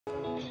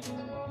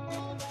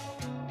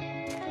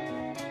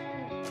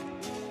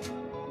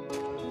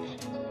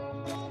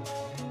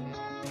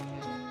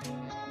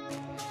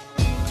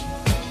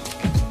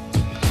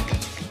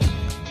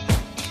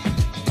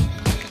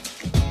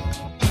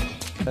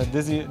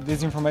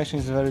This information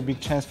is a very big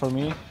chance for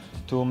me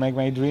to make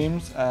my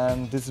dreams,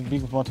 and this is a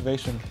big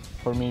motivation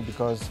for me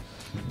because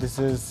this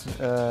is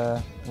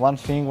one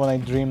thing when I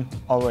dream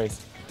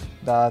always,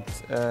 that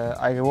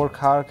I work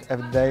hard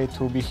every day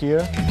to be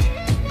here.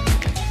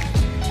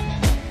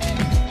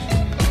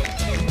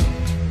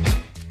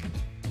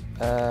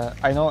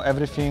 I know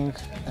everything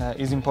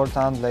is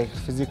important, like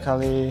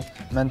physically,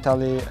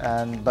 mentally,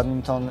 and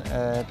badminton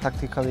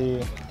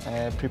tactically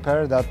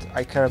prepare, that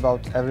I care about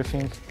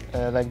everything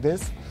like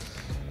this.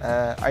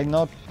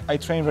 I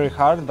train very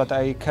hard, but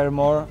I care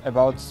more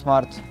about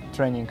smart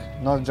training,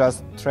 not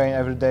just train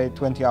every day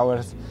 20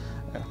 hours.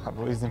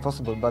 It's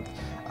impossible, but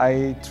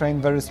I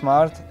train very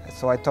smart,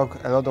 so I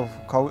talk a lot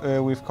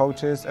with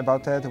coaches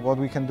about it, what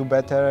we can do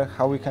better,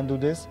 how we can do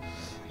this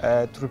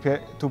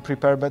to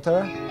prepare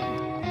better.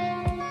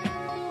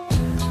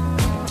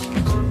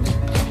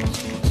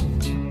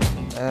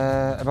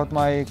 About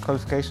my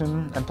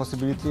qualification and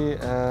possibility,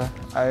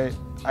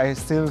 I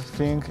still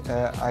think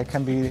I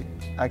can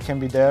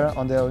be there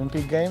on the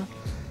Olympic game.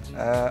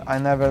 I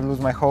never lose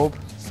my hope,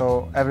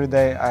 so every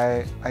day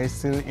I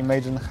still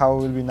imagine how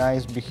it will be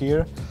nice to be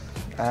here,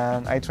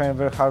 and I train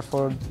very hard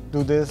for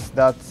do this,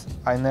 that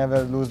I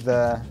never lose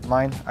the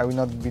mind. I will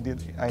not be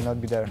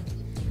there.